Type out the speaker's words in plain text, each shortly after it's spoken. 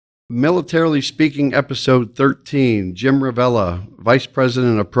Militarily Speaking, Episode 13, Jim Ravella, Vice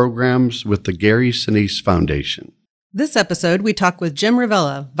President of Programs with the Gary Sinise Foundation. This episode, we talk with Jim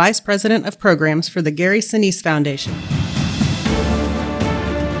Ravella, Vice President of Programs for the Gary Sinise Foundation.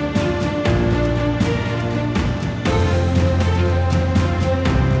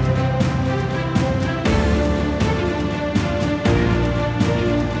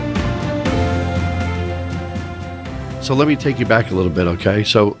 So let me take you back a little bit, okay?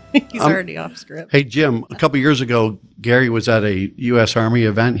 So He's already off script. Hey, Jim, a couple years ago, Gary was at a U.S. Army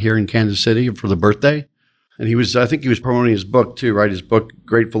event here in Kansas City for the birthday. And I think he was promoting his book too, right? His book,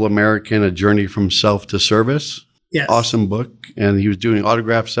 Grateful American, A Journey from Self to Service. Yes. Awesome book. And he was doing an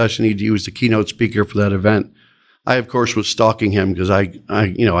autograph session. He was the keynote speaker for that event. I, of course, was stalking him because I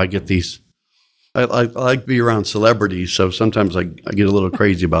get these, I like to be around celebrities. So sometimes I get a little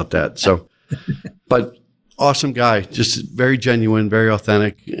crazy about that. So, but awesome guy, just very genuine, very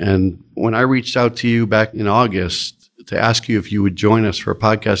authentic. And when I reached out to you back in August to ask you if you would join us for a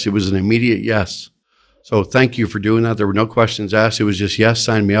podcast, it was an immediate yes. So thank you for doing that. There were no questions asked. It was just, yes,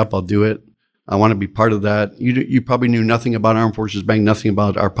 sign me up. I'll do it. I want to be part of that. You probably knew nothing about Armed Forces Bank, nothing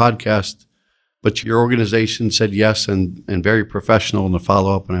about our podcast, but your organization said yes and very professional in the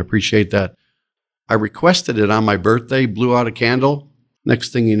follow-up, and I appreciate that. I requested it on my birthday, blew out a candle.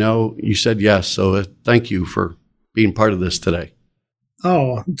 Next thing you know, you said yes. So thank you for being part of this today.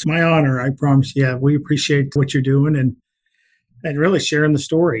 Oh, it's my honor. I promise. Yeah, we appreciate what you're doing and really sharing the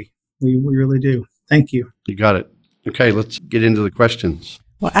story. We really do. Thank you. You got it. Okay, let's get into the questions.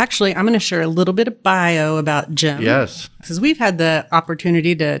 Well, actually, I'm going to share a little bit of bio about Jim. Yes. Because we've had the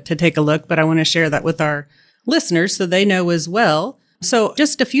opportunity to take a look, but I want to share that with our listeners so they know as well. So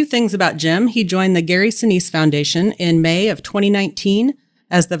just a few things about Jim. He joined the Gary Sinise Foundation in May of 2019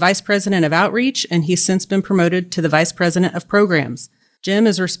 as the Vice President of Outreach, and he's since been promoted to the Vice President of Programs. Jim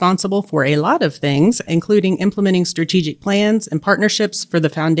is responsible for a lot of things, including implementing strategic plans and partnerships for the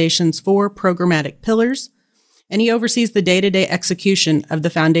Foundation's 4 programmatic pillars, and he oversees the day-to-day execution of the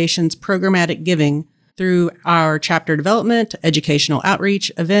Foundation's programmatic giving through our chapter development, educational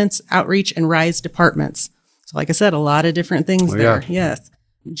outreach, events, outreach, and RISE departments. So like I said, a lot of different things there. Yeah. Yes.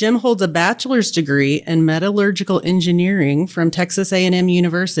 Jim holds a bachelor's degree in metallurgical engineering from Texas A&M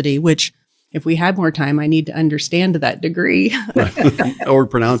University, which if we had more time, I need to understand that degree. Or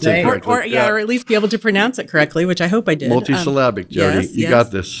pronounce it correctly. Or at least be able to pronounce it correctly, which I hope I did. Multisyllabic, Jody. Yes, you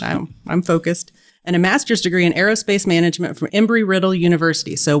got this. I'm focused. And a master's degree in aerospace management from Embry-Riddle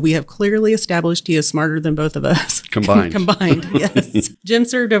University. So we have clearly established he is smarter than both of us. Combined. Combined, yes. Jim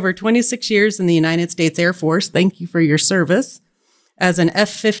served over 26 years in the United States Air Force. Thank you for your service. As an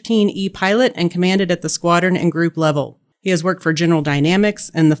F-15E pilot and commanded at the squadron and group level. He has worked for General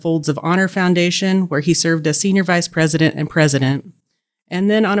Dynamics and the Folds of Honor Foundation, where he served as Senior Vice President and President. And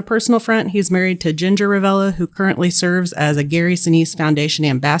then on a personal front, he's married to Ginger Ravella, who currently serves as a Gary Sinise Foundation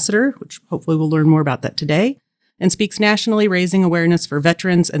ambassador, which hopefully we'll learn more about that today, and speaks nationally, raising awareness for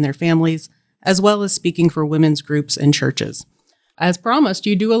veterans and their families, as well as speaking for women's groups and churches. As promised,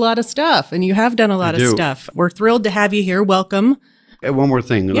 you do a lot of stuff, and you have done a lot of stuff. We're thrilled to have you here. Welcome. Hey, one more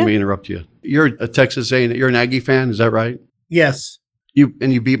thing. Let me interrupt you. You're a Texas A&M. You're an Aggie fan. Is that right? Yes. You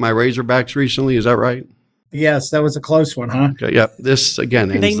beat my Razorbacks recently. Is that right? Yes, that was a close one, huh? Okay, yeah. This, again,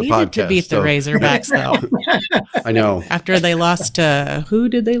 ends the podcast. They needed to beat the Razorbacks, though. I know. After they lost to, who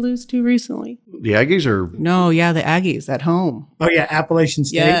did they lose to recently? The Aggies or? No, yeah, the Aggies at home. Oh, yeah, Appalachian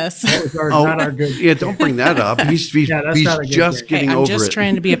State. Yes. That was not our good. Yeah, don't bring that up. He's just getting over it. I'm just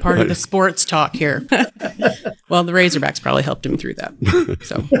trying to be a part of the sports talk here. Well, the Razorbacks probably helped him through that.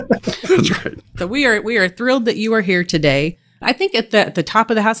 So that's right. So we are thrilled that you are here today. I think at the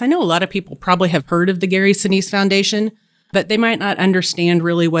top of the house, I know a lot of people probably have heard of the Gary Sinise Foundation, but they might not understand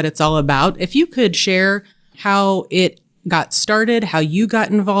really what it's all about. If you could share how it got started, how you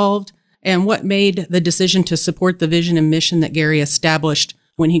got involved, and what made the decision to support the vision and mission that Gary established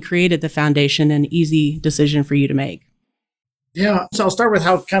when he created the foundation an easy decision for you to make. Yeah, so I'll start with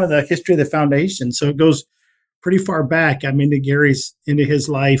how kind of the history of the foundation. So it goes pretty far back. I'm into his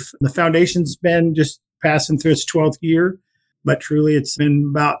life. The foundation's been just passing through its 12th year. But truly, it's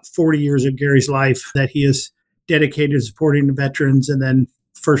been about 40 years of Gary's life that he is dedicated to supporting the veterans and then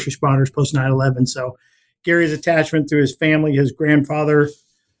first responders post 9/11. So Gary's attachment to his family, his grandfather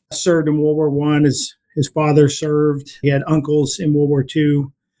served in World War I. His father served. He had uncles in World War II.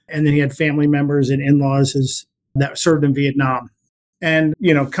 And then he had family members and in-laws that served in Vietnam. And,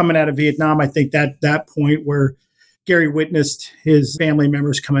 coming out of Vietnam, I think that point where Gary witnessed his family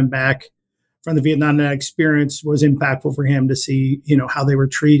members coming back from the Vietnam experience was impactful for him to see, how they were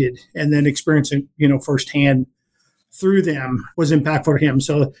treated, and then experiencing, firsthand through them was impactful for him.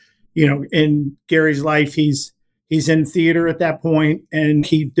 So in Gary's life, he's in theater at that point, and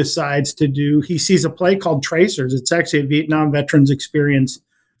he decides he sees a play called Tracers. It's actually a Vietnam veterans experience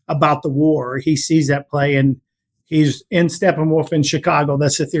about the war. He sees that play, and he's in Steppenwolf in Chicago.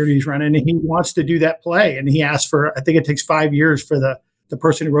 That's the theater he's running, and he wants to do that play. And he asks for, I think it takes 5 years for the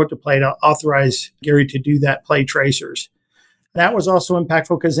person who wrote the play to authorize Gary to do that play, Tracers. That was also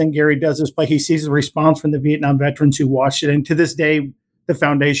impactful because then Gary does this play. He sees the response from the Vietnam veterans who watched it. And to this day, the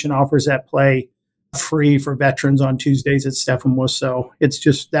foundation offers that play free for veterans on Tuesdays at Steppenwolf. So it's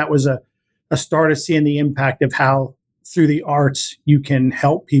just, that was a start of seeing the impact of how through the arts you can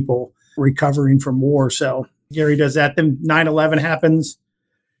help people recovering from war. So Gary does that. Then 9/11 happens.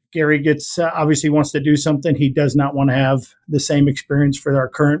 Gary gets obviously wants to do something. He does not want to have the same experience for our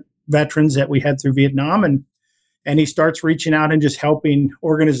current veterans that we had through Vietnam. And he starts reaching out and just helping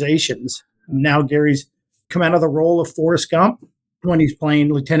organizations. Now Gary's come out of the role of Forrest Gump when he's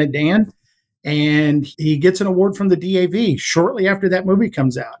playing Lieutenant Dan. And he gets an award from the DAV shortly after that movie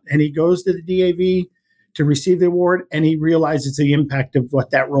comes out. And he goes to the DAV to receive the award, and he realizes the impact of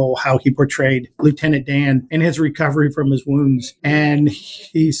what that role, how he portrayed Lieutenant Dan and his recovery from his wounds. And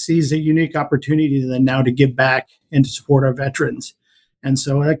he sees a unique opportunity then now to give back and to support our veterans. And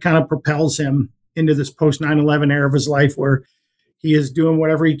so that kind of propels him into this post 9/11 era of his life where he is doing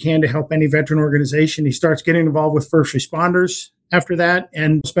whatever he can to help any veteran organization. He starts getting involved with first responders after that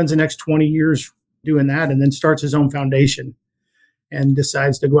and spends the next 20 years doing that, and then starts his own foundation and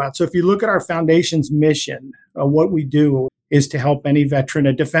decides to go out. So if you look at our foundation's mission, what we do is to help any veteran,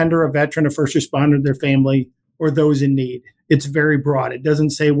 a defender, a veteran, a first responder, their family, or those in need. It's very broad. It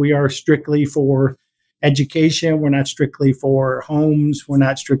doesn't say we are strictly for education. We're not strictly for homes. We're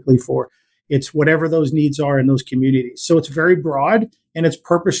not strictly for, it's whatever those needs are in those communities. So it's very broad, and it's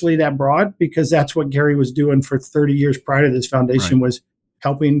purposely that broad because that's what Gary was doing for 30 years prior to this foundation, right, was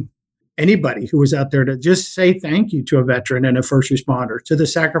helping anybody who was out there to just say thank you to a veteran and a first responder, to the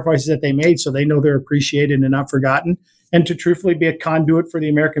sacrifices that they made so they know they're appreciated and not forgotten, and to truthfully be a conduit for the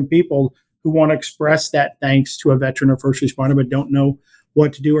American people who want to express that thanks to a veteran or first responder but don't know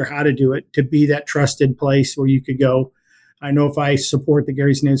what to do or how to do it, to be that trusted place where you could go, I know if I support the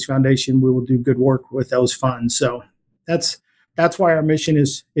Gary Sinise Foundation, we will do good work with those funds. So that's why our mission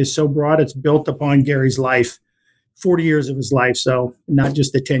is so broad. It's built upon Gary's life, 40 years of his life. So not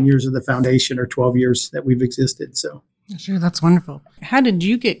just the 10 years of the foundation or 12 years that we've existed. So sure, that's wonderful. How did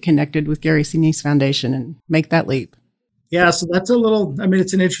you get connected with Gary Sinise Foundation and make that leap? Yeah, so that's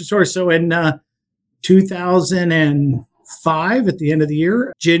it's an interesting story. So in 2005, at the end of the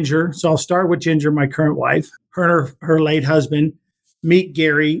year, Ginger, so I'll start with Ginger, my current wife, her and her late husband meet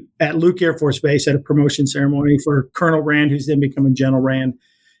Gary at Luke Air Force Base at a promotion ceremony for Colonel Rand, who's then becoming General Rand.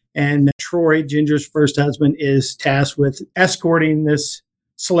 And Troy, Ginger's first husband, is tasked with escorting this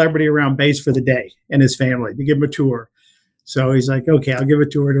celebrity around base for the day and his family to give him a tour. So he's like, okay, I'll give a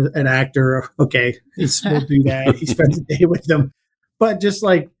tour to an actor. Okay, we'll do that. He spends the day with them. But just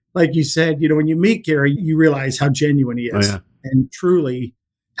like you said, when you meet Gary, you realize how genuine he is, and truly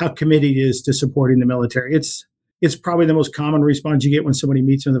how committed he is to supporting the military. It's probably the most common response you get when somebody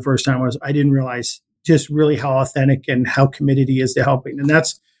meets him the first time was, I didn't realize just really how authentic and how committed he is to helping. And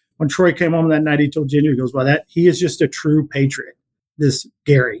that's when Troy came home that night, he told Ginger, he goes, well, he is just a true patriot, this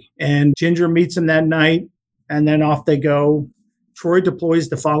Gary. And Ginger meets him that night, and then off they go. Troy deploys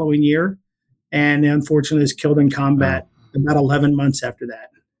the following year, and unfortunately is killed in combat about 11 months after that.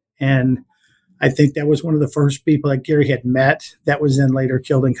 And I think that was one of the first people that Gary had met that was then later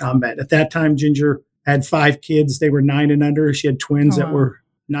killed in combat. At that time, Ginger had 5 kids. They were 9 and under. She had twins that were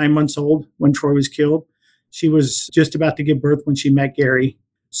 9 months old when Troy was killed. She was just about to give birth when she met Gary.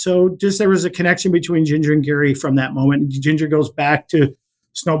 So just there was a connection between Ginger and Gary from that moment. Ginger goes back to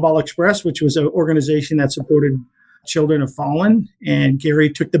Snowball Express, which was an organization that supported children of fallen. And Gary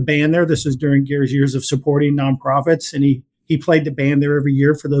took the band there. This was during Gary's years of supporting nonprofits. And he played the band there every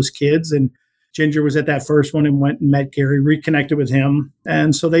year for those kids. And Ginger was at that first one and went and met Gary, reconnected with him.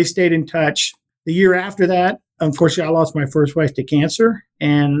 And so they stayed in touch. The year after that, unfortunately, I lost my first wife to cancer.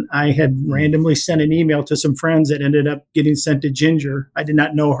 And I had randomly sent an email to some friends that ended up getting sent to Ginger. I did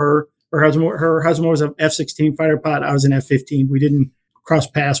not know her. Her husband was an F-16 fighter pilot. I was an F-15. We didn't cross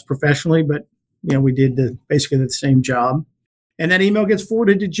paths professionally, but we did basically the same job. And that email gets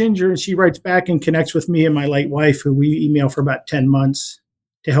forwarded to Ginger, and she writes back and connects with me and my late wife, who we email for about 10 months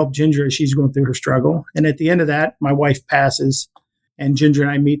to help Ginger as she's going through her struggle. And at the end of that, my wife passes, and Ginger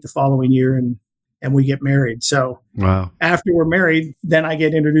and I meet the following year, and we get married. So after we're married, then I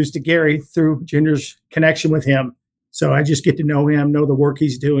get introduced to Gary through Ginger's connection with him. So I just get to know him, know the work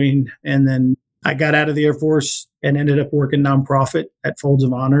he's doing. And then I got out of the Air Force and ended up working nonprofit at Folds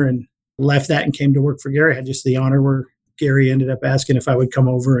of Honor. And left that and came to work for Gary. I had just the honor where Gary ended up asking if I would come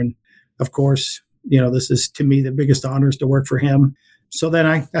over. And of course, this is to me the biggest honor is to work for him. So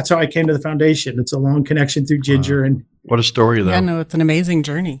then that's how I came to the foundation. It's a long connection through Ginger. And what a story, though. Yeah, no, it's an amazing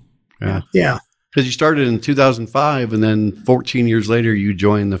journey. Yeah. Yeah. Because you started in 2005, and then 14 years later, you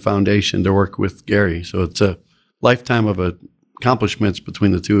joined the foundation to work with Gary. So it's a lifetime of accomplishments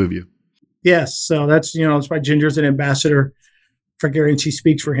between the two of you. Yes. So that's why Ginger's an ambassador for Gary, and she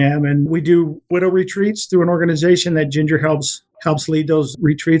speaks for him. And we do widow retreats through an organization that Ginger helps lead those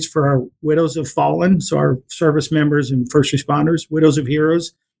retreats for our widows of fallen. So our service members and first responders. Widows of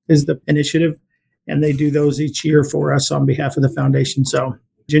Heroes is the initiative, and they do those each year for us on behalf of the foundation. So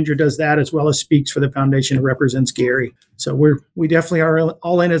Ginger does that as well as speaks for the foundation and represents Gary. So we definitely are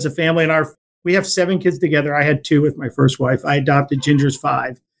all in as a family. And we have 7 kids together. I had 2 with my first wife. I adopted Ginger's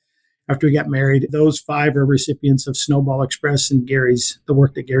 5 after we got married. Those 5 are recipients of Snowball Express and the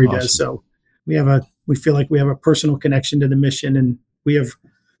work that Gary does. So we feel like we have a personal connection to the mission, and we have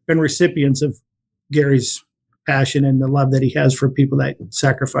been recipients of Gary's passion and the love that he has for people that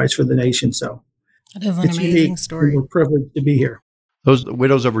sacrifice for the nation. So that is an it's amazing unique. story. We're privileged to be here. Those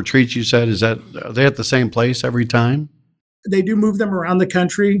widows of retreats, you said, are they at the same place every time? They do move them around the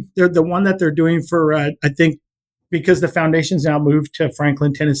country. They're the one that they're doing for, I think, because the foundation's now moved to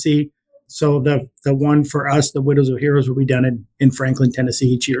Franklin, Tennessee. So the one for us, the Widows of Heroes, will be done in Franklin, Tennessee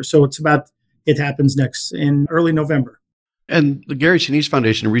each year. So it happens next in early November. And the Gary Sinise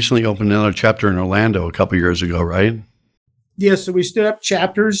Foundation recently opened another chapter in Orlando a couple years ago, right? Yes. So we stood up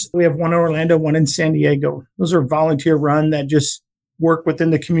chapters. We have one in Orlando, one in San Diego. Those are volunteer run that just work within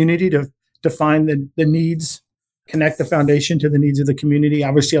the community to define the needs, connect the foundation to the needs of the community.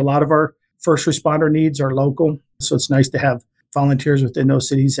 Obviously, a lot of our first responder needs are local. So it's nice to have volunteers within those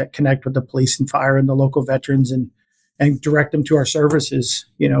cities that connect with the police and fire and the local veterans and direct them to our services,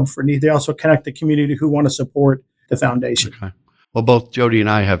 for need. They also connect the community who want to support the foundation. Okay. Well, both Jody and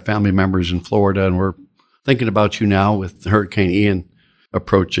I have family members in Florida, and we're thinking about you now with Hurricane Ian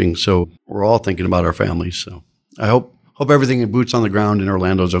approaching. So we're all thinking about our families. So I hope everything in boots on the ground in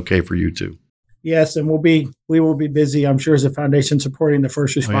Orlando is okay for you too. Yes, and we will be busy, I'm sure, as a foundation supporting the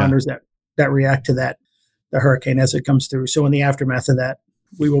first responders that react to the hurricane as it comes through. So in the aftermath of that,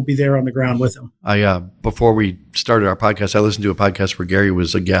 we will be there on the ground with them. Before we started our podcast, I listened to a podcast where Gary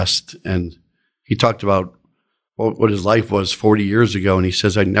was a guest, and he talked about what his life was 40 years ago. And he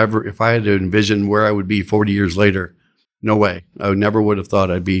says, if I had to envision where I would be 40 years later, no way. I never would have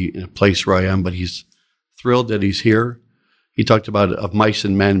thought I'd be in a place where I am, but he's thrilled that he's here. He talked about Of Mice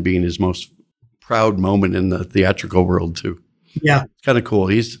and Men being his most proud moment in the theatrical world too. Yeah. It's kind of cool.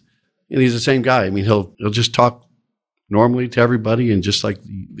 He's the same guy. I mean, he'll just talk normally to everybody, and just like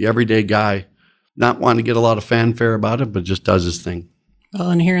the everyday guy, not wanting to get a lot of fanfare about it, but just does his thing. Well,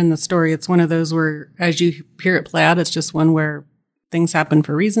 and hearing the story, it's one of those where, as you hear it play out, it's just one where things happen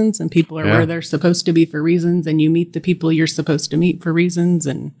for reasons, and people are where they're supposed to be for reasons, and you meet the people you're supposed to meet for reasons,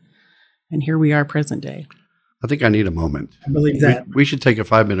 and here we are, present day. I think I need a moment. I believe that. We should take a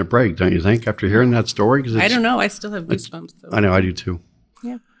 5-minute break, don't you think, after hearing that story? I don't know. I still have goosebumps. So. I know, I do too.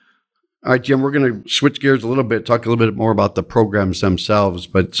 Yeah. All right, Jim, we're going to switch gears a little bit, talk a little bit more about the programs themselves.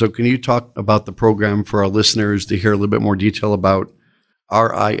 But so can you talk about the program for our listeners to hear a little bit more detail about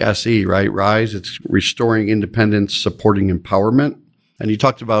RISE, right? RISE, it's Restoring Independence, Supporting Empowerment. And you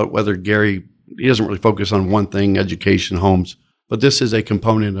talked about whether Gary, he doesn't really focus on one thing, education, homes, but this is a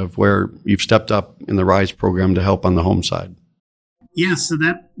component of where you've stepped up in the RISE program to help on the home side. Yeah, so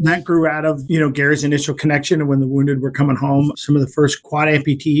that grew out of, Gary's initial connection when the wounded were coming home. Some of the first quad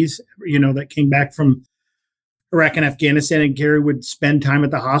amputees, that came back from Iraq and Afghanistan, and Gary would spend time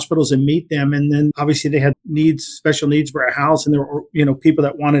at the hospitals and meet them. And then obviously they had special needs for a house, and there were, people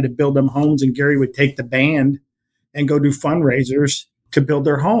that wanted to build them homes, and Gary would take the band and go do fundraisers to build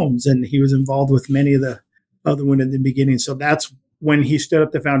their homes. And he was involved with many of the wounded in the beginning. So that's when he stood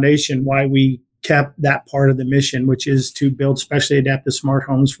up the foundation, why we kept that part of the mission, which is to build specially adapted smart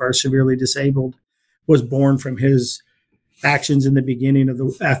homes for our severely disabled, was born from his actions in the beginning of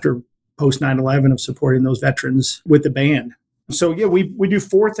after post 9/11 of supporting those veterans with the band. So yeah, we do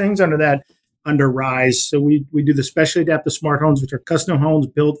 4 things under RISE. So we do the specially adapted smart homes, which are custom homes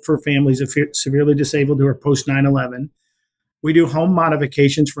built for families of severely disabled who are post 9/11. We do home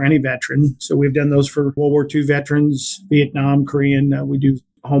modifications for any veteran. So we've done those for World War II veterans, Vietnam, Korean. We do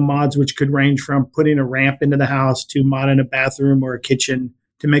home mods, which could range from putting a ramp into the house to modding a bathroom or a kitchen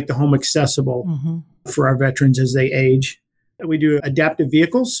to make the home accessible for our veterans as they age. We do adaptive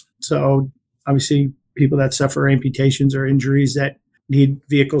vehicles. So obviously people that suffer amputations or injuries that need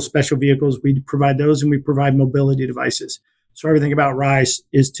vehicles, special vehicles, we provide those, and we provide mobility devices. So everything about RISE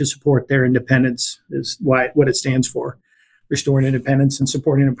is to support their independence, is what it stands for. Restoring independence and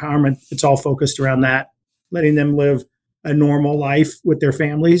supporting empowerment. It's all focused around that, letting them live a normal life with their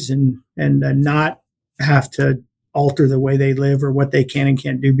families and not have to alter the way they live or what they can and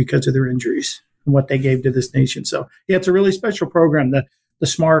can't do because of their injuries and what they gave to this nation. So yeah, it's a really special program. The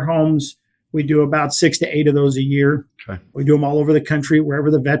smart homes, we do about 6 to 8 of those a year. Okay. We do them all over the country, wherever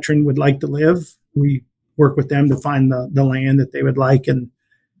the veteran would like to live. We work with them to find the land that they would like and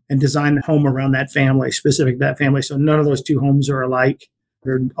design the home around that family, specific to that family. So none of those 2 homes are alike.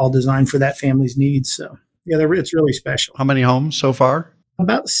 They're all designed for that family's needs. So yeah, it's really special. How many homes so far?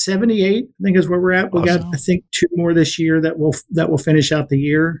 About 78, I think, is where we're at. We Awesome. got, I think, 2 more this year that will finish out the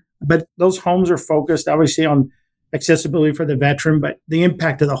year. But those homes are focused, obviously, on accessibility for the veteran, but the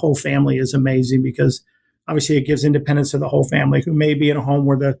impact of the whole family is amazing because obviously it gives independence to the whole family who may be in a home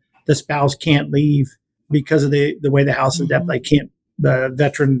where the spouse can't leave because of the way the house is depth. The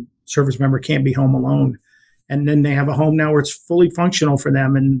veteran service member can't be home alone. And then they have a home now where it's fully functional for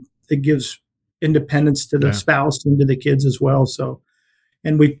them, and it gives independence to the spouse and to the kids as well. So,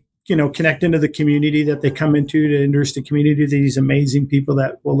 and we, connect into the community that they come into to introduce the community to these amazing people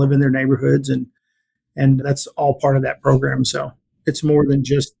that will live in their neighborhoods. And that's all part of that program. So it's more than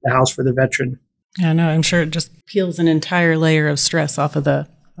just the house for the veteran. Yeah, no, I'm sure it just peels an entire layer of stress off of the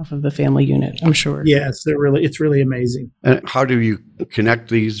family unit, I'm sure. Yes, it's really amazing. And how do you connect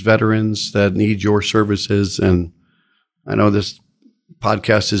these veterans that need your services? And I know this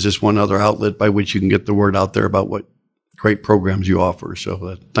podcast is just one other outlet by which you can get the word out there about what great programs you offer.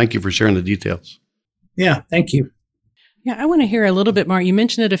 So thank you for sharing the details. Yeah, thank you. Yeah, I want to hear a little bit more. You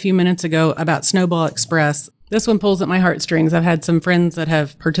mentioned it a few minutes ago about Snowball Express. This one pulls at my heartstrings. I've had some friends that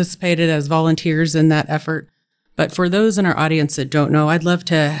have participated as volunteers in that effort. But for those in our audience that don't know, I'd love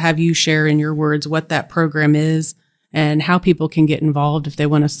to have you share in your words what that program is and how people can get involved if they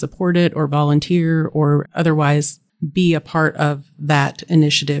want to support it or volunteer or otherwise be a part of that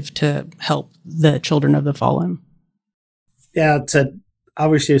initiative to help the children of the fallen. Yeah,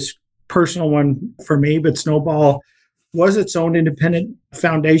 obviously a personal one for me, but Snowball was its own independent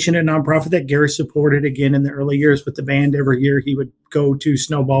foundation and nonprofit that Gary supported again in the early years with the band. Every year he would go to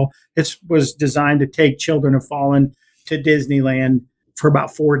Snowball. It was designed to take children of fallen to Disneyland for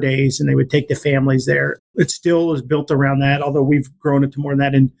about 4 days, and they would take the families there. It still is built around that, although we've grown it to more than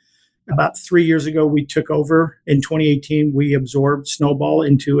that. And about 3 years ago, we took over. In 2018, we absorbed Snowball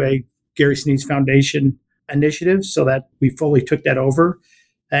into a Gary Sinise Foundation initiative so that we fully took that over.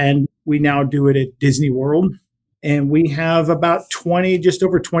 And we now do it at Disney World. And we have about just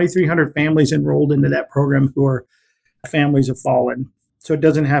over 2,300 families enrolled into that program who are families of fallen. So it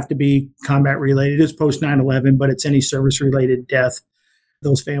doesn't have to be combat related. It is post 9/11, but it's any service related death.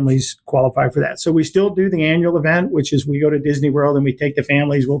 Those families qualify for that. So we still do the annual event, which is we go to Disney World and we take the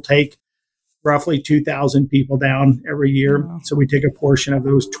families. We'll take roughly 2,000 people down every year. Wow. So we take a portion of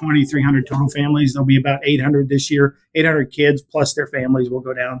those 2,300 total families. There'll be about 800 this year. 800 kids plus their families will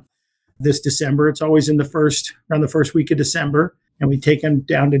go down this December. It's always around the first week of December. And we take them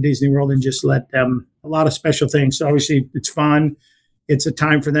down to Disney World and just let them a lot of special things. So obviously it's fun. It's a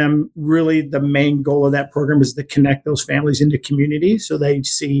time for them. Really, the main goal of that program is to connect those families into community so they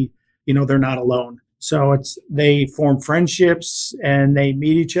see, they're not alone. So they form friendships and they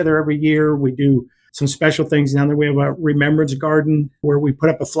meet each other every year. We do some special things down there. We have a remembrance garden where we put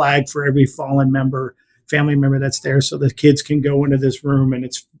up a flag for every fallen family member that's there. So the kids can go into this room and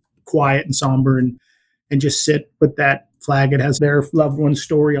it's quiet and somber and just sit with that flag. It has their loved one's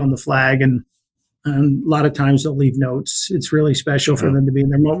story on the flag. And a lot of times they'll leave notes. It's really special for them to be in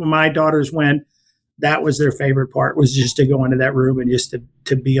there. When my daughters went, that was their favorite part, was just to go into that room and just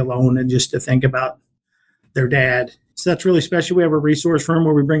to be alone and just to think about their dad. So that's really special. We have a resource room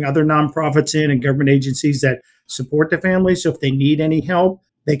where we bring other nonprofits in and government agencies that support the family. So if they need any help,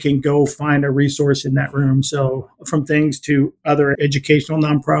 they can go find a resource in that room. So from things to other educational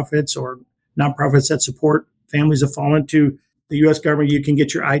nonprofits or nonprofits that support families of fallen to the U.S. government, you can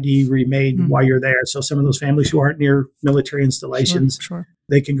get your ID remade while you're there. So some of those families who aren't near military installations, sure.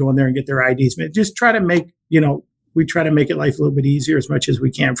 They can go in there and get their IDs made. Just try to make, we try to make it life a little bit easier as much as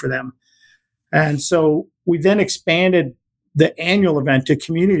we can for them. And so we then expanded the annual event to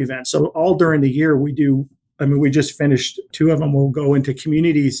community events. So all during the year we just finished 2 of them. We'll go into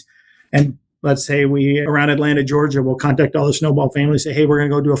communities and let's say around Atlanta, Georgia, we'll contact all the Snowball families, say, hey, we're going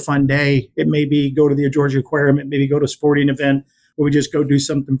to go do a fun day. It may be go to the Georgia Aquarium. It may be go to a sporting event where we just go do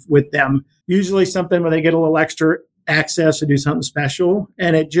something with them. Usually something where they get a little extra access to do something special.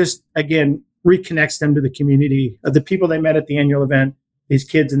 And it just, again, reconnects them to the community of the people they met at the annual event. These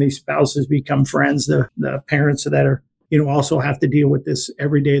kids and these spouses become friends. The parents that are also have to deal with this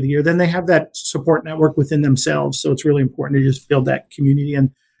every day of the year. Then they have that support network within themselves. So it's really important to just build that community.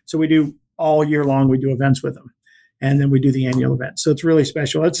 And so we do all year long, we do events with them. And then we do the annual event. So it's really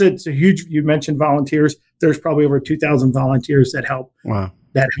special. It's a huge, you mentioned volunteers. There's probably over 2,000 volunteers that help. Wow.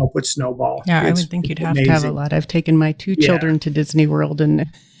 That help with Snowball. Yeah, I would think you'd have to have a lot. I've taken my two children to Disney World, and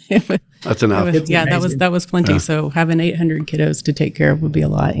that's enough. That was plenty. Yeah. So having 800 kiddos to take care of would be a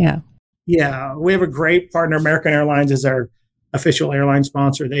lot. Yeah. Yeah, we have a great partner. American Airlines is our official airline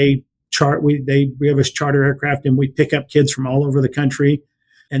sponsor. We have a charter aircraft, and we pick up kids from all over the country.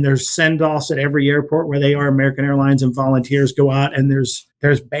 And there's send-offs at every airport where they are. American Airlines and volunteers go out, and there's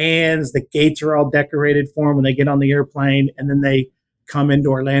bands. The gates are all decorated for them when they get on the airplane, and then they come into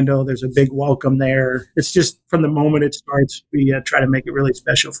Orlando. There's a big welcome there. It's just from the moment it starts, we try to make it really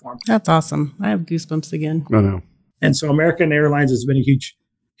special for them. That's awesome. I have goosebumps again. I know. And so American Airlines has been a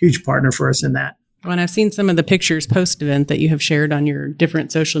huge partner for us in that. Well, and I've seen some of the pictures post-event that you have shared on your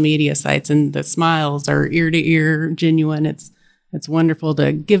different social media sites, and the smiles are ear-to-ear, genuine. It's wonderful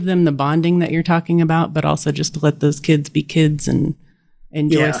to give them the bonding that you're talking about, but also just to let those kids be kids and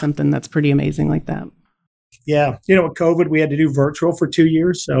enjoy something that's pretty amazing like that. Yeah. With COVID, we had to do virtual for 2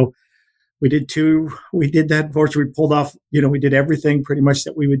 years. So we did that virtually. We pulled off, we did everything pretty much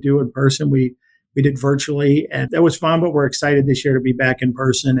that we would do in person. We did virtually, and that was fun, but we're excited this year to be back in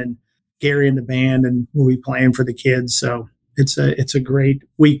person, and Gary and the band, and we'll be playing for the kids. So it's a great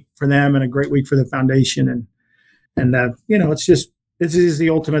week for them and a great week for the foundation. And this is the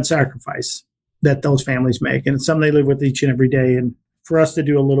ultimate sacrifice that those families make. And it's something they live with each and every day. And for us to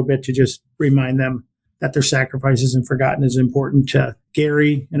do a little bit to just remind them that their sacrifice isn't forgotten is important to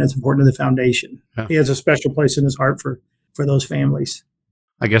Gary, and it's important to the foundation. Yeah. He has a special place in his heart for those families.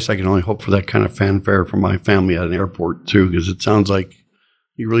 I guess I can only hope for that kind of fanfare from my family at an airport too, because it sounds like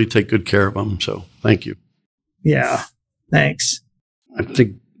you really take good care of them. So thank you. Yeah. Thanks. I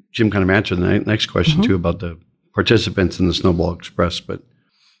think Jim kind of answered the next question too about the participants in the Snowball Express, but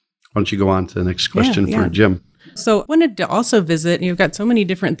why don't you go on to the next question for Jim? So I wanted to also visit, you've got so many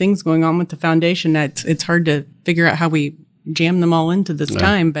different things going on with the foundation that it's hard to figure out how we jam them all into this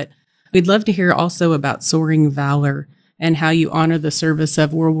time, but we'd love to hear also about Soaring Valor and how you honor the service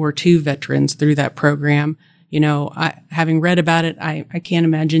of World War II veterans through that program. Having read about it, I can't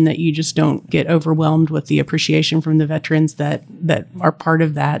imagine that you just don't get overwhelmed with the appreciation from the veterans that are part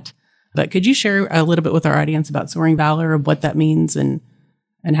of that. But could you share a little bit with our audience about Soaring Valor, of what that means and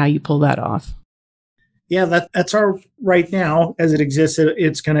how you pull that off? Yeah, that's our right now as it exists.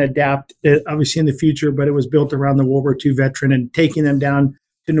 It's going to adapt, obviously, in the future, but it was built around the World War II veteran and taking them down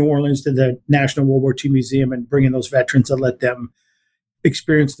to New Orleans to the National World War II Museum and bringing those veterans to let them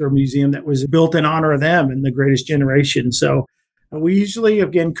experience their museum that was built in honor of them and the greatest generation. So we usually,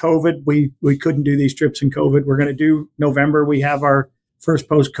 again, COVID, we couldn't do these trips in COVID. We're going to do November. We have our first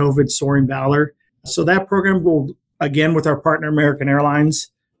post-COVID Soaring Valor. So that program will, again, with our partner American Airlines,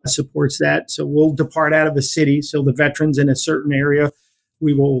 supports that. So we'll depart out of the city. So the veterans in a certain area,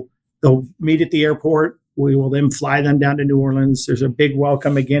 they'll meet at the airport. We will then fly them down to New Orleans. There's a big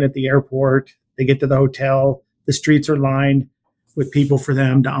welcome again at the airport. They get to the hotel. The streets are lined with people for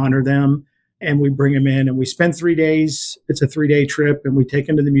them to honor them. And we bring them in and we spend 3 days. It's a 3-day trip, and we take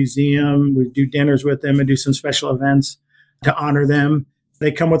them to the museum. We do dinners with them and do some special events to honor them.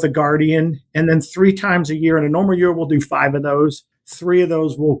 They come with a guardian. And then 3 times a year, in a normal year, we'll do 5 of those. 3 of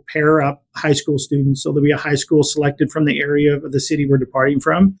those will pair up high school students. So there'll be a high school selected from the area of the city we're departing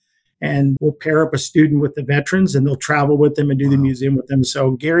from. And we'll pair up a student with the veterans, and they'll travel with them and do the museum with them.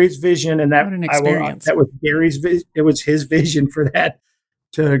 So Gary's vision, and that, what an experience. That was Gary's it was his vision for that,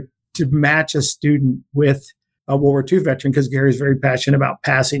 to match a student with a World War II veteran, because Gary's very passionate about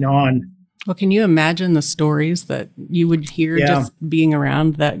passing on. Well, can you imagine the stories that you would hear just being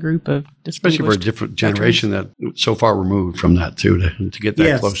around that group of distinguished, especially for a different generation veterans that so far removed from that too, to get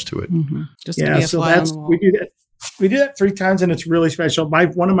that close to it. Mm-hmm. Just to be a fly on the wall. We do that 3 times, and it's really special.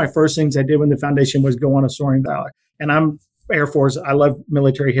 One of my first things I did when the foundation was go on a Soaring Valor. And I'm Air Force. I love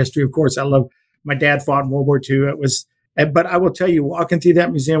military history, of course. I love, my dad fought in World War II. But I will tell you, walking through that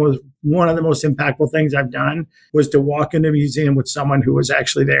museum was one of the most impactful things I've done, was to walk into a museum with someone who was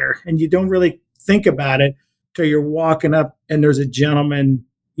actually there. And you don't really think about it till you're walking up and there's a gentleman,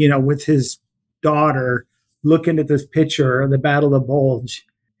 with his daughter looking at this picture of the Battle of the Bulge.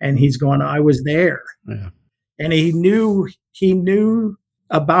 And he's going, I was there. Yeah. And he knew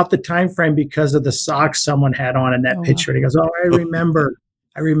about the time frame because of the socks someone had on in that picture. And he goes,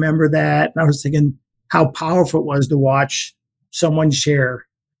 I remember that. And I was thinking how powerful it was to watch someone share.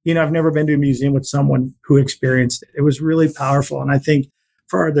 I've never been to a museum with someone who experienced it. It was really powerful. And I think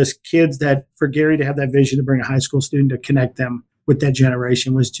for this kids that for Gary to have that vision to bring a high school student to connect them with that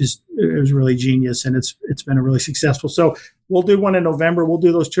generation was just, it was really genius. And it's been a really successful. So we'll do one in November. We'll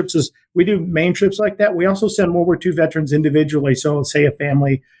do those trips as we do main trips like that. We also send World War II veterans individually. So say a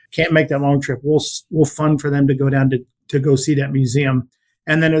family can't make that long trip, we'll fund for them to go down to go see that museum.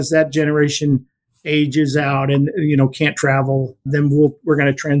 And then as that generation ages out and can't travel, then we're going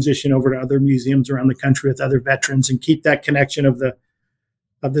to transition over to other museums around the country with other veterans and keep that connection of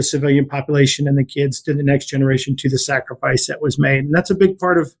the civilian population and the kids to the next generation, to the sacrifice that was made. And that's a big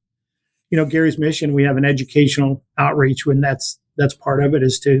part of Gary's mission. We have an educational outreach, when that's part of it,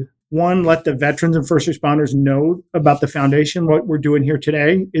 is to, one, let the veterans and first responders know about the foundation. What we're doing here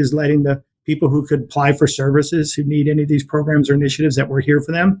today is letting the people who could apply for services, who need any of these programs or initiatives, that we're here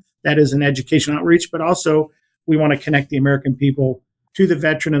for them. That is an educational outreach, but also we want to connect the American people to the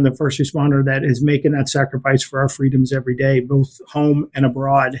veteran and the first responder that is making that sacrifice for our freedoms every day, both home and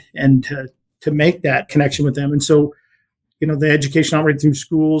abroad, and to make that connection with them. And so, the education outreach through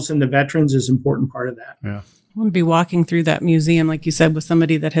schools and the veterans is an important part of that. Yeah. I want to be walking through that museum, like you said, with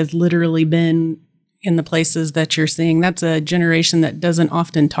somebody that has literally been in the places that you're seeing. That's a generation that doesn't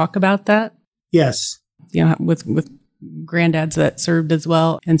often talk about that. Yes. With granddads that served as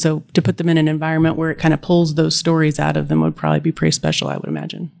well. And so to put them in an environment where it kind of pulls those stories out of them would probably be pretty special, I would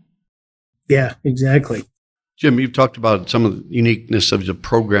imagine. Yeah, exactly. Jim, you've talked about some of the uniqueness of the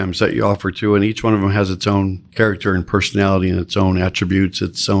programs that you offer too, and each one of them has its own character and personality and its own attributes,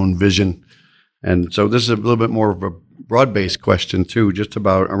 its own vision. And so this is a little bit more of a broad-based question too, just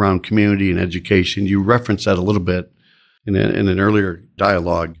about around community and education. You referenced that a little bit in an earlier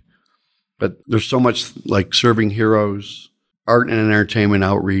dialogue. But there's so much like serving heroes, art and entertainment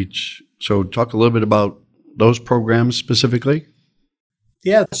outreach. So talk a little bit about those programs specifically.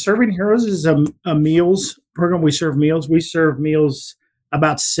 Yeah, Serving Heroes is a meals program. We serve meals. We serve meals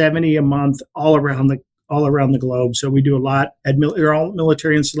about 70 a month all around the globe. So we do a lot at all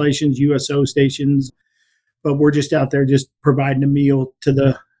military installations, USO stations, but we're just out there just providing a meal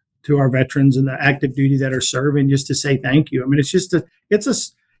to our veterans and the active duty that are serving, just to say thank you. I mean,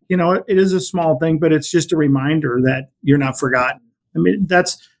 it is a small thing, but it's just a reminder that you're not forgotten. I mean,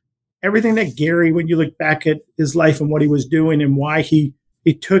 that's everything that Gary, when you look back at his life and what he was doing and why he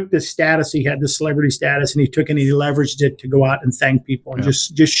took the status, he had the celebrity status, and he took and he leveraged it to go out and thank people and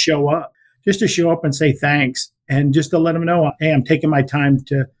just show up, just to show up and say thanks, and just to let them know, hey, I'm taking my time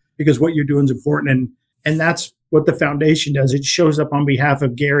because what you're doing is important. And that's what the foundation does. It shows up on behalf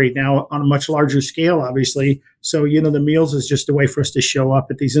of Gary, now on a much larger scale, obviously. So, the meals is just a way for us to show up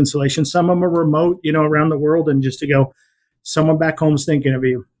at these installations. Some of them are remote, around the world, and just to go, someone back home is thinking of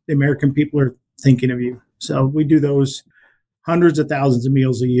you. The American people are thinking of you. So we do those hundreds of thousands of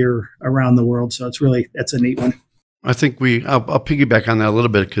meals a year around the world. So that's a neat one. I think I'll piggyback on that a little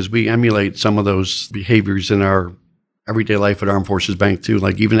bit, because we emulate some of those behaviors in our everyday life at Armed Forces Bank too.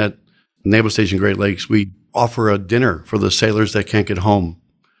 Like even at Naval Station Great Lakes, we offer a dinner for the sailors that can't get home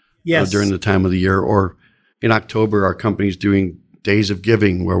during the time of the year. Or in October, our company's doing Days of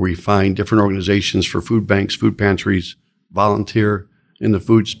Giving, where we find different organizations for food banks, food pantries, volunteer in the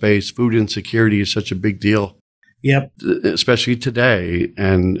food space. Food insecurity is such a big deal. Yep. Especially today.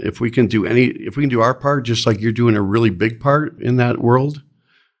 And if we can do our part, just like you're doing a really big part in that world,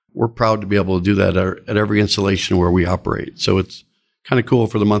 we're proud to be able to do that at every installation where we operate. So it's kind of cool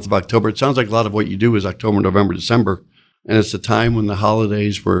for the month of October. It sounds like a lot of what you do is October, November, December. And it's a time when the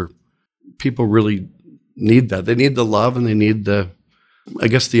holidays where people really need that. They need the love, and they need the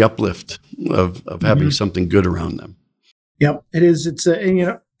uplift of having something good around them. Yep, it is.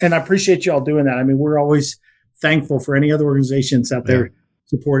 And I appreciate you all doing that. I mean, we're always thankful for any other organizations out there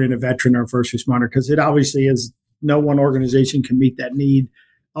supporting a veteran or first responder, because it obviously is, no one organization can meet that need.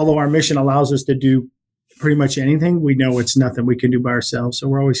 Although our mission allows us to do pretty much anything, we know it's nothing we can do by ourselves. So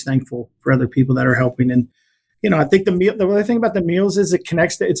we're always thankful for other people that are helping. And, I think the other thing about the meals is it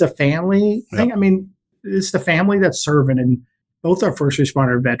connects it's a family thing. I mean, it's the family that's serving, and both are first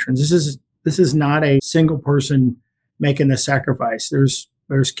responder veterans. This is not a single person making the sacrifice.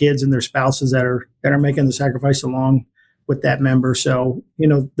 There's kids and their spouses that are making the sacrifice along with that member. So,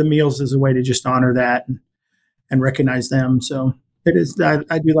 the meals is a way to just honor that and recognize them. So it is,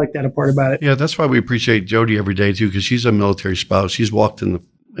 I do like that a part about it. Yeah, that's why we appreciate Jody every day too, because she's a military spouse. She's walked in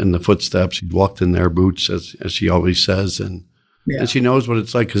the footsteps. She's walked in their boots, as she always says, and she knows what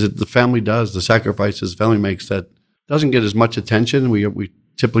it's like, because the family does the sacrifices the family makes that doesn't get as much attention. We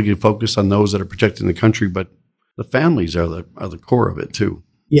typically focus on those that are protecting the country, but the families are the core of it too.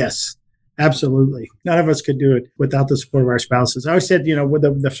 Yes, absolutely. None of us could do it without the support of our spouses. I always said, with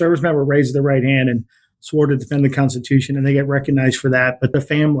the service member raises their right hand and swore to defend the Constitution, and they get recognized for that. But the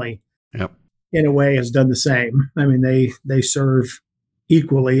family, Yep. in a way, has done the same. I mean, they serve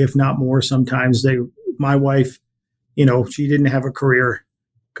equally, if not more. Sometimes my wife, she didn't have a career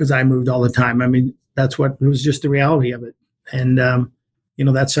because I moved all the time. I mean, it was just the reality of it. And,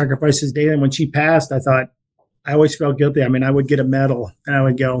 that sacrifice is daily. And when she passed, I always felt guilty. I mean, I would get a medal and I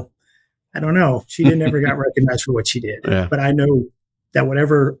would go, I don't know. She didn't ever got recognized for what she did. Yeah. But I know that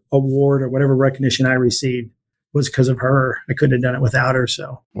whatever award or whatever recognition I received was because of her. I couldn't have done it without her.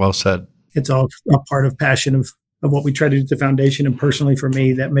 So Well said. it's all a part of passion of what we try to do at the foundation, and personally for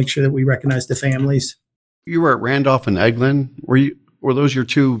me, that makes sure that we recognize the families. You were at Randolph and Eglin. Were those your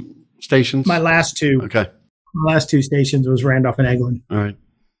two stations? My last two stations was Randolph and Eglin. All right.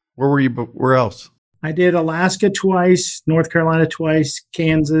 Where were you? Where else? I did Alaska twice, North Carolina twice,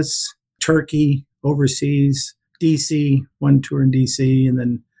 Kansas, Turkey, overseas, DC, one tour in DC, and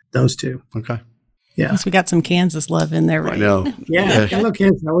then those two. Okay. Yeah. We got some Kansas love in there, right? I know. Yeah. Hello,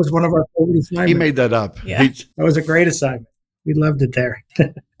 Kansas. That was one of our favorite assignments. He made that up. Yeah. That was a great assignment. We loved it there.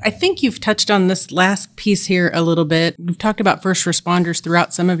 I think you've touched on this last piece here a little bit. You've talked about first responders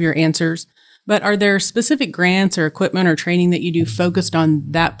throughout some of your answers, but are there specific grants or equipment or training that you do focused on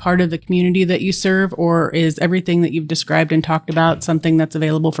that part of the community that you serve, or is everything that you've described and talked about something that's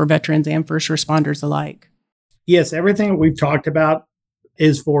available for veterans and first responders alike? Yes, everything that we've talked about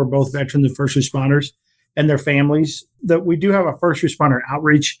is for both veterans and first responders and their families. That we do have a first responder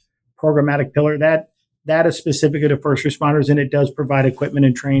outreach programmatic pillar that is specific to first responders, and it does provide equipment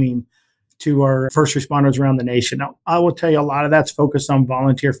and training to our first responders around the nation. Now, I will tell you a lot of that's focused on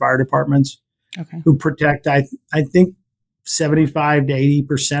volunteer fire departments who protect, I think 75 to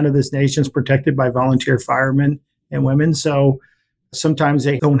 80% of this nation is protected by volunteer firemen and women. So sometimes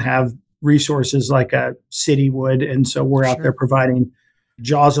they don't have resources like a city would. And so we're out there providing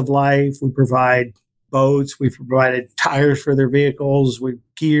jaws of life. We provide boats. We've provided tires for their vehicles. We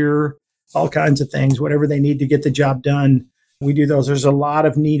gear, all kinds of things, whatever they need to get the job done. We do those. There's a lot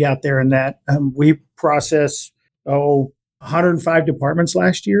of need out there in that. We process, 105 departments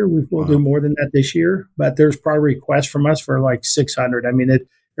last year. We'll do more than that this year, but there's probably requests from us for like 600. I mean,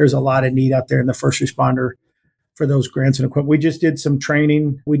 there's a lot of need out there in the first responder for those grants and equipment. We just did some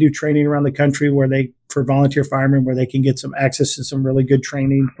training. We do training around the country for volunteer firemen, where they can get some access to some really good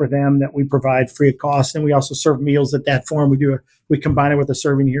training for them that we provide free of cost. And we also serve meals at that forum. We combine it with the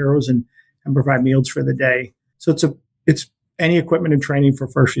Serving Heroes and provide meals for the day. So it's any equipment and training for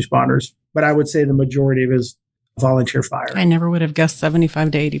first responders. But I would say the majority of it is volunteer fire. I never would have guessed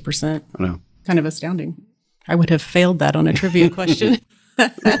 75 to 80%. I know. Kind of astounding. I would have failed that on a trivia question. I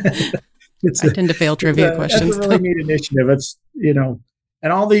tend to fail trivia questions. That's a really neat initiative. It's,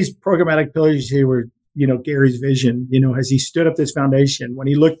 and all these programmatic pillars you see were, Gary's vision, as he stood up this foundation, when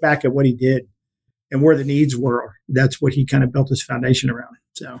he looked back at what he did and where the needs were, that's what he kind of built his foundation around.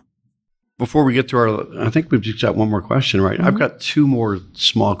 So before we get to I think we've just got one more question, right? Mm-hmm. I've got two more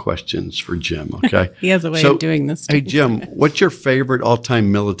small questions for Jim. Okay. He has a way of doing this. Hey, Jim, what's your favorite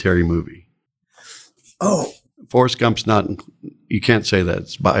all-time military movie? Oh, Forrest Gump's not, you can't say that.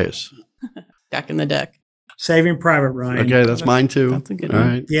 It's bias. Back in the deck. Saving Private Ryan. Okay. That's mine too. That's a good all one.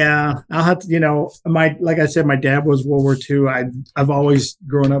 right. Yeah. I'll have to, like I said, my dad was World War II. I've always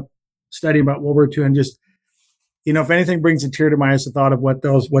grown up studying about World War II, and just, if anything brings a tear to my eyes, the thought of what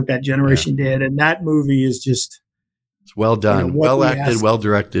that generation did. And that movie is just, it's well done, well acted, well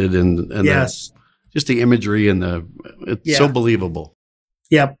directed, and yes, just the imagery and it's so believable.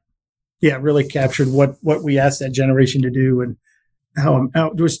 Yep. Yeah. It really captured what we asked that generation to do, and how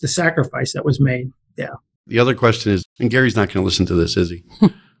it was the sacrifice that was made. Yeah. The other question is, and Gary's not going to listen to this, is he?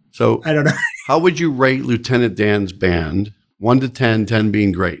 So I don't know. How would you rate Lieutenant Dan's band? 1 to 10, 10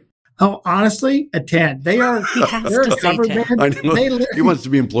 being great. Oh, honestly, a 10. They're a cover band. I know. He wants to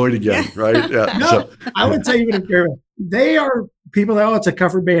be employed again, right? Yeah. No, I would say even if they are people that, it's a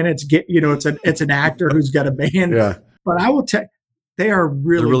cover band. It's an actor who's got a band. Yeah. But I will tell they are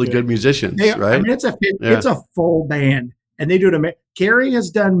really good musicians, right? I mean, it's a full band, and they do it. Gary has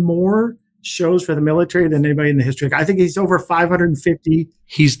done more shows for the military than anybody in the history. I think he's over 550.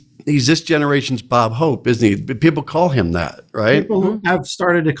 He's this generation's Bob Hope, isn't he? People call him that, right? People have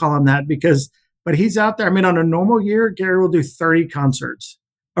started to call him that but he's out there. I mean, on a normal year, Gary will do 30 concerts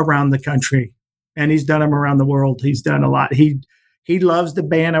around the country, and he's done them around the world. He's done a lot. He loves the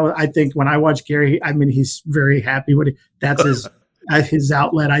band. I think when I watch Gary, he's very happy with it. That's his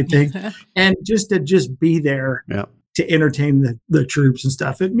outlet, I think. And just to be there to entertain the troops and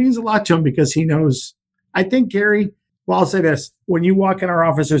stuff, it means a lot to him, because he knows. I think Gary, well, I'll say this. When you walk in our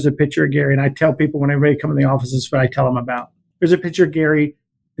office, there's a picture of Gary, and I tell people when everybody comes in the office, this is what I tell them about. There's a picture of Gary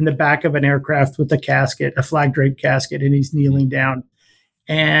in the back of an aircraft with a casket, a flag draped casket, and he's kneeling down.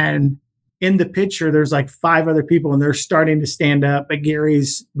 And in the picture, there's like 5 other people, and they're starting to stand up, but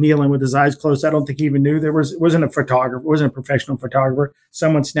Gary's kneeling with his eyes closed. I don't think he even knew it wasn't a photographer, it wasn't a professional photographer.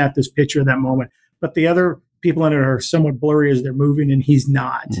 Someone snapped this picture at that moment. But the other people in it are somewhat blurry as they're moving, and he's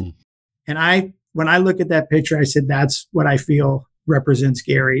not. And when I look at that picture, I said, that's what I feel represents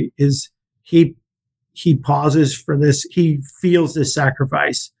Gary, is he pauses for this. He feels this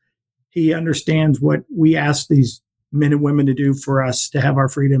sacrifice. He understands what we ask these men and women to do for us to have our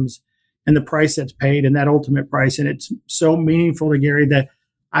freedoms and the price that's paid and that ultimate price. And it's so meaningful to Gary that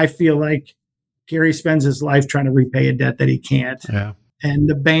I feel like Gary spends his life trying to repay a debt that he can't. Yeah. And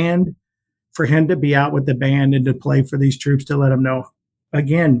the band, for him to be out with the band and to play for these troops, to let them know,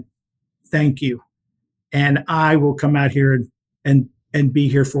 again, thank you. And I will come out here and be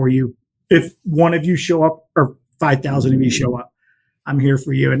here for you. If one of you show up or 5,000 of you show up, I'm here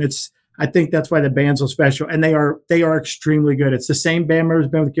for you. And I think that's why the band's so special. And they are extremely good. It's the same band member who's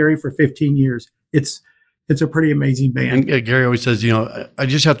been with Gary for 15 years. It's a pretty amazing band. And Gary always says, I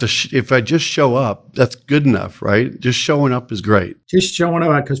just have to, if I just show up, that's good enough, right? Just showing up is great. Just showing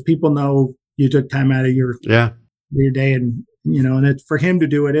up because people know you took time out of your day. And, and it's for him to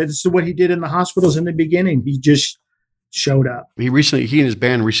do it. It's what he did in the hospitals in the beginning. He just showed up. He and his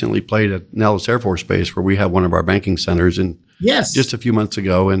band recently played at Nellis Air Force Base, where we have one of our banking centers, and just a few months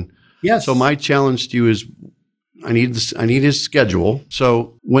ago. And so my challenge to you is, I need his schedule.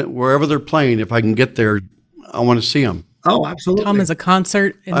 So wherever they're playing, if I can get there, I want to see them. Oh, absolutely. Tom is a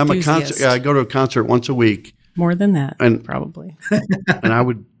concert enthusiast. I'm a concert. Yeah, I go to a concert once a week. More than that, probably. And I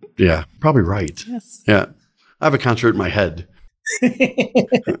would, probably right. Yes. Yeah, I have a concert in my head.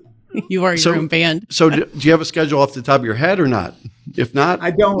 You are your own band. So do you have a schedule off the top of your head or not? If not,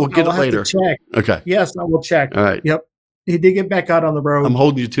 I don't. We'll get I'll it later. Have to check. Okay. Yes, I will check. All right. Yep. He did get back out on the road. I'm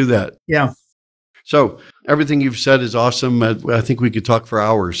holding you to that. Yeah. So everything you've said is awesome. I think we could talk for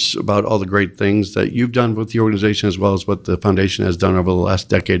hours about all the great things that you've done with the organization, as well as what the foundation has done over the last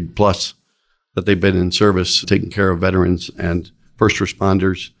decade plus that they've been in service, taking care of veterans and first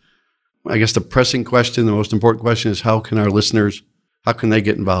responders. I guess the pressing question, the most important question, is how can our listeners, how can they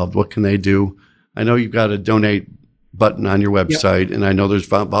get involved? What can they do? I know you've got a donate button on your website, and I know there's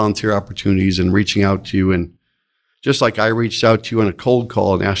volunteer opportunities and reaching out to you. And just like I reached out to you on a cold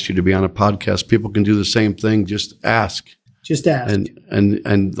call and asked you to be on a podcast, people can do the same thing. Just ask. Just ask.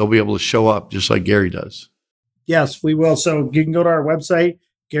 And they'll be able to show up just like Gary does. Yes, we will. So you can go to our website,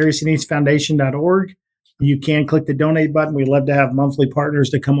 GarySiniseFoundation.org. You can click the donate button. We'd love to have monthly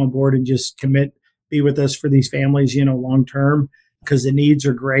partners to come on board and just be with us for these families, long term, because the needs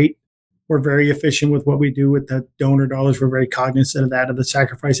are great. We're very efficient with what we do with the donor dollars. We're very cognizant of that, of the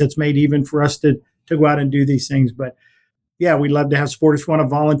sacrifice that's made even for us to go out and do these things. But yeah, we'd love to have supporters who want to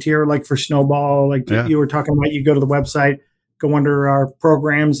volunteer, like for Snowball, you were talking about. You go to the website, go under our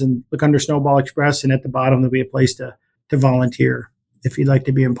programs and look under Snowball Express. And at the bottom, there'll be a place to volunteer if you'd like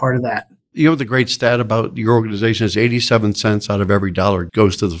to be a part of that. The great stat about your organization is 87 cents out of every dollar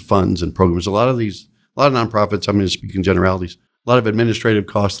goes to the funds and programs. A lot of nonprofits, I'm going to speak in generalities, a lot of administrative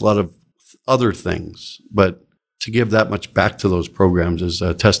costs, a lot of other things, but to give that much back to those programs is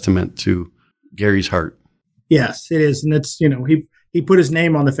a testament to Gary's heart. Yes, it is. And it's, he put his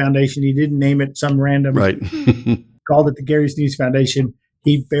name on the foundation. He didn't name it some random, called it the Gary Sinise Foundation.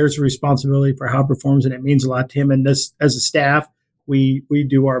 He bears the responsibility for how it performs, and it means a lot to him. And this, as a staff, we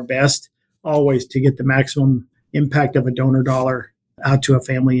do our best always to get the maximum impact of a donor dollar out to a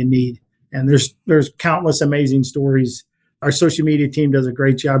family in need. And there's countless amazing stories. Our social media team does a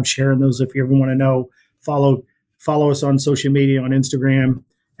great job sharing those. If you ever want to know, follow us on social media, on Instagram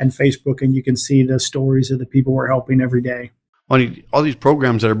and Facebook, and you can see the stories of the people we're helping every day. All these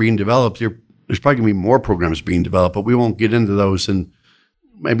programs that are being developed, there's probably going to be more programs being developed, but we won't get into those. And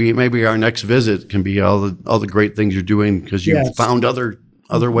maybe our next visit can be all the great things you're doing, because you've found other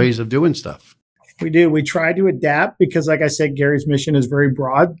ways of doing stuff. We do. We try to adapt because, like I said, Gary's mission is very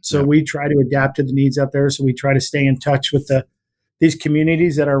broad. So we try to adapt to the needs out there. So we try to stay in touch with these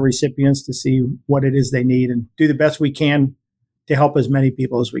communities that are recipients to see what it is they need and do the best we can to help as many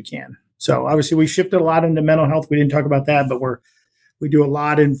people as we can. So obviously we shifted a lot into mental health. We didn't talk about that, but we do a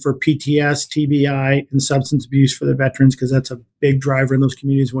lot for PTS, TBI, and substance abuse for the veterans, because that's a big driver in those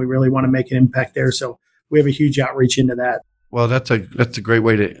communities. And we really want to make an impact there. So we have a huge outreach into that. Well, that's a great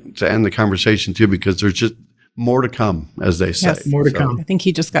way to end the conversation too, because there's just more to come, as they say. Yes, more to come. I think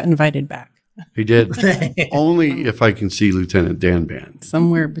he just got invited back. He did. Only if I can see Lieutenant Dan Band.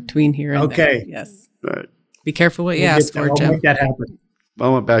 Somewhere between here and there. Okay. Yes. All right. Be careful what you ask for, Jim. We'll make that happen. I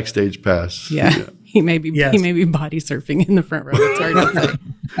want backstage pass. Yeah. He may be Yes. he may be body surfing in the front row. It's hard to say.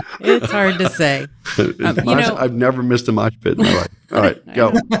 It's hard to say. I've never missed a mosh pit in my life. All right,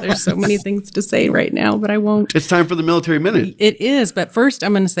 go. There's so many things to say right now, but I won't. It's time for the military minute. It is, but first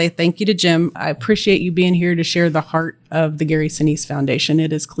I'm going to say thank you to Jim. I appreciate you being here to share the heart of the Gary Sinise Foundation.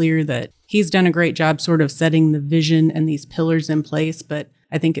 It is clear that he's done a great job sort of setting the vision and these pillars in place, but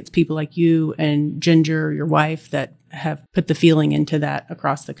I think it's people like you and Ginger, your wife, that have put the feeling into that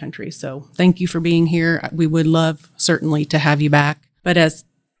across the country. So thank you for being here. We would love certainly to have you back. But as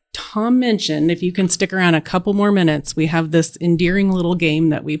Tom mentioned, if you can stick around a couple more minutes, we have this endearing little game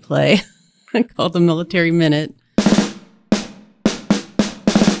that we play called the Military Minute.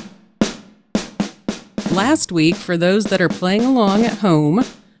 Last week, for those that are playing along at home,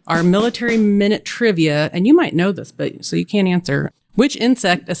 our Military Minute trivia, and you might know this, but so you can't answer, which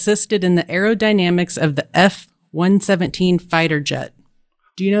insect assisted in the aerodynamics of the F-117 fighter jet?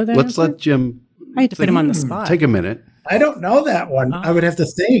 Do you know that Let's answer? let Jim I had to put him on the spot. take a minute. I don't know that one. I would have to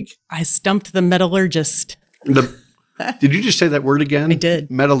think. I stumped the metallurgist. Did you just say that word again? I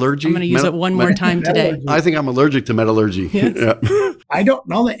did. Metallurgy? I'm going to use it one more time today. Metallurgy. I think I'm allergic to metallurgy. Yes. Yeah. I don't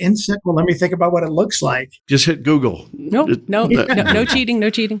know the insect. Well, let me think about what it looks like. Just hit Google. No cheating, no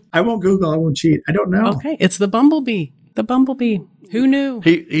cheating. I won't Google. I won't cheat. I don't know. Okay, it's the bumblebee. The bumblebee. Who knew?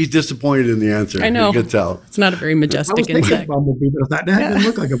 He's disappointed in the answer. I know. You could tell. It's not a very I was majestic thinking insect. bumblebee, but I thought that didn't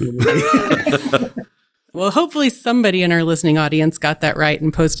look like a bumblebee. Well, hopefully somebody in our listening audience got that right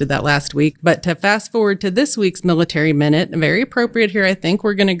and posted that last week. But to fast forward to this week's Military Minute, very appropriate here, I think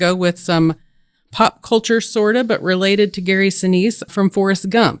we're going to go with some pop culture sorta, but related to Gary Sinise from Forrest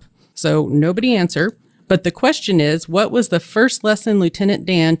Gump. So nobody answer. But the question is, what was the first lesson Lieutenant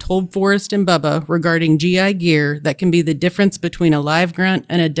Dan told Forrest and Bubba regarding GI gear that can be the difference between a live grunt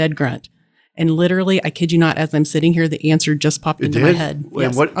and a dead grunt? And literally, I kid you not, as I'm sitting here, the answer just popped into my did? head. Wait,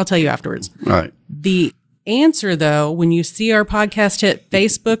 Yes, what? I'll tell you afterwards. All right. The answer, though, when you see our podcast hit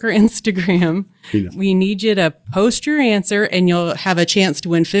Facebook or Instagram, we need you to post your answer and you'll have a chance to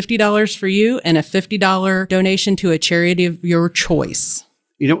win $50 for you and a $50 donation to a charity of your choice.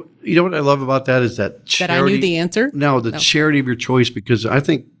 You know what I love about that is that charity. That I knew the answer? No, the charity of your choice, because I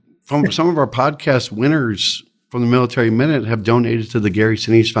think from some of our podcast winners from the Military Minute have donated to the Gary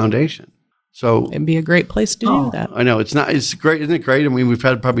Sinise Foundation. So It'd be a great place to do that. I know it's great. Isn't it great? I mean, we've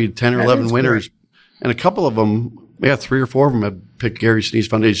had probably 10 or That 11 is winners, and a couple of them, 3 or 4 of them have picked Gary Sinise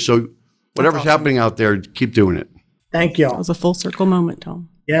Foundation. So whatever's happening out there, keep doing it. Thank you. That was a full circle moment, Tom.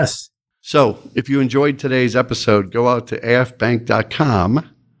 Yes. So if you enjoyed today's episode, go out to afbank.com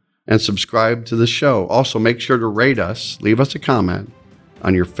and subscribe to the show. Also, make sure to rate us, leave us a comment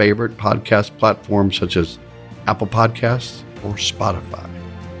on your favorite podcast platforms such as Apple Podcasts or Spotify.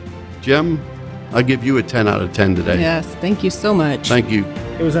 Jim, I'll give you a 10 out of 10 today. Yes, thank you so much. Thank you.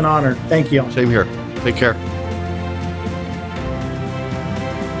 It was an honor. Thank you. Same here. Take care.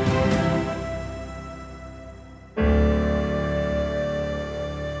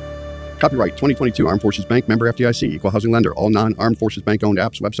 Copyright 2022 Armed Forces Bank, member FDIC, equal housing lender. All non-Armed Forces Bank owned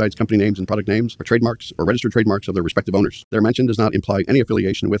apps, websites, company names, and product names are trademarks or registered trademarks of their respective owners. Their mention does not imply any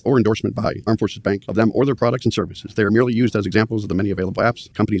affiliation with or endorsement by Armed Forces Bank of them or their products and services. They are merely used as examples of the many available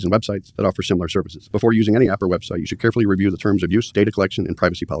apps, companies, and websites that offer similar services. Before using any app or website, you should carefully review the terms of use, data collection, and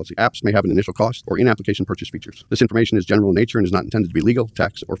privacy policy. Apps may have an initial cost or in-application purchase features. This information is general in nature and is not intended to be legal,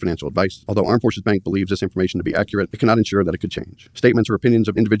 tax, or financial advice. Although Armed Forces Bank believes this information to be accurate, it cannot ensure that it could change. Statements or opinions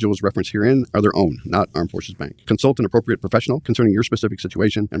of individuals referenced herein are their own, not Armed Forces Bank. Consult an appropriate professional concerning your specific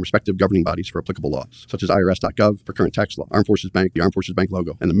situation and respective governing bodies for applicable laws, such as IRS.gov for current tax law. Armed Forces Bank, the Armed Forces Bank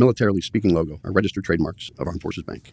logo, and the Militarily Speaking logo are registered trademarks of Armed Forces Bank.